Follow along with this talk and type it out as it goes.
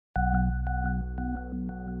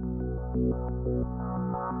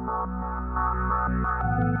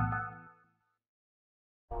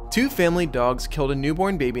Two family dogs killed a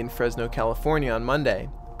newborn baby in Fresno, California on Monday.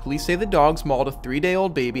 Police say the dogs mauled a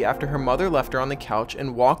 3-day-old baby after her mother left her on the couch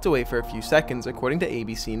and walked away for a few seconds, according to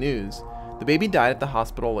ABC News. The baby died at the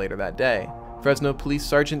hospital later that day. Fresno Police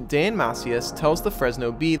Sergeant Dan Macias tells the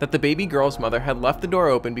Fresno Bee that the baby girl's mother had left the door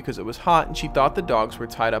open because it was hot and she thought the dogs were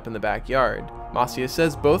tied up in the backyard. Macias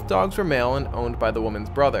says both dogs were male and owned by the woman's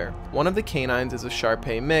brother. One of the canines is a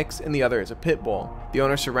Shar-Pei mix and the other is a pit bull. The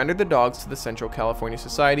owner surrendered the dogs to the Central California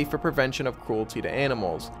Society for Prevention of Cruelty to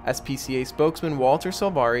Animals. SPCA spokesman Walter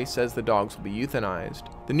Salvari says the dogs will be euthanized.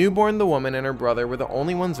 The newborn, the woman, and her brother were the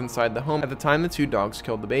only ones inside the home at the time the two dogs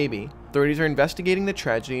killed the baby. Authorities are investigating the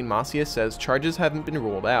tragedy and Macias says charges haven't been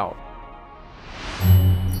ruled out.